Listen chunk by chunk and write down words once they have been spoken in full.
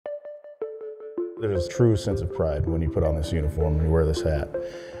There's a true sense of pride when you put on this uniform and you wear this hat,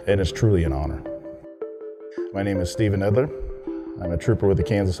 and it's truly an honor. My name is Stephen Edler. I'm a trooper with the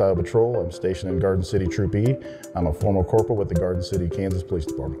Kansas Highway Patrol. I'm stationed in Garden City Troop E. I'm a former corporal with the Garden City, Kansas Police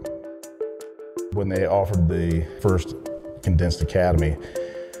Department. When they offered the first Condensed Academy,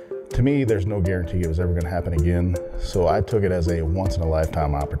 to me, there's no guarantee it was ever going to happen again, so I took it as a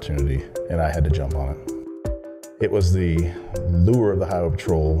once-in-a-lifetime opportunity, and I had to jump on it. It was the lure of the Highway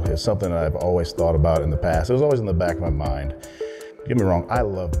Patrol. It's something that I've always thought about in the past. It was always in the back of my mind. Don't get me wrong, I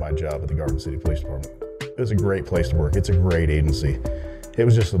loved my job at the Garden City Police Department. It was a great place to work. It's a great agency. It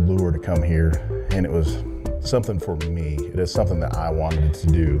was just a lure to come here, and it was something for me. It is something that I wanted to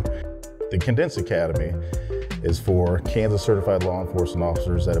do. The Condensed Academy is for Kansas certified law enforcement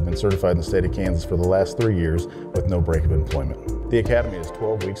officers that have been certified in the state of Kansas for the last 3 years with no break of employment. The academy is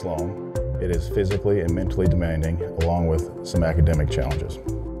 12 weeks long. It is physically and mentally demanding, along with some academic challenges.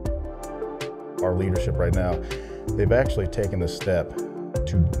 Our leadership right now, they've actually taken the step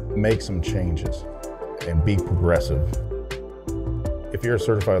to make some changes and be progressive. If you're a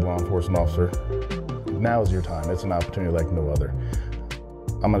certified law enforcement officer, now is your time. It's an opportunity like no other.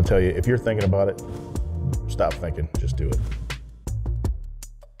 I'm going to tell you, if you're thinking about it, stop thinking, just do it.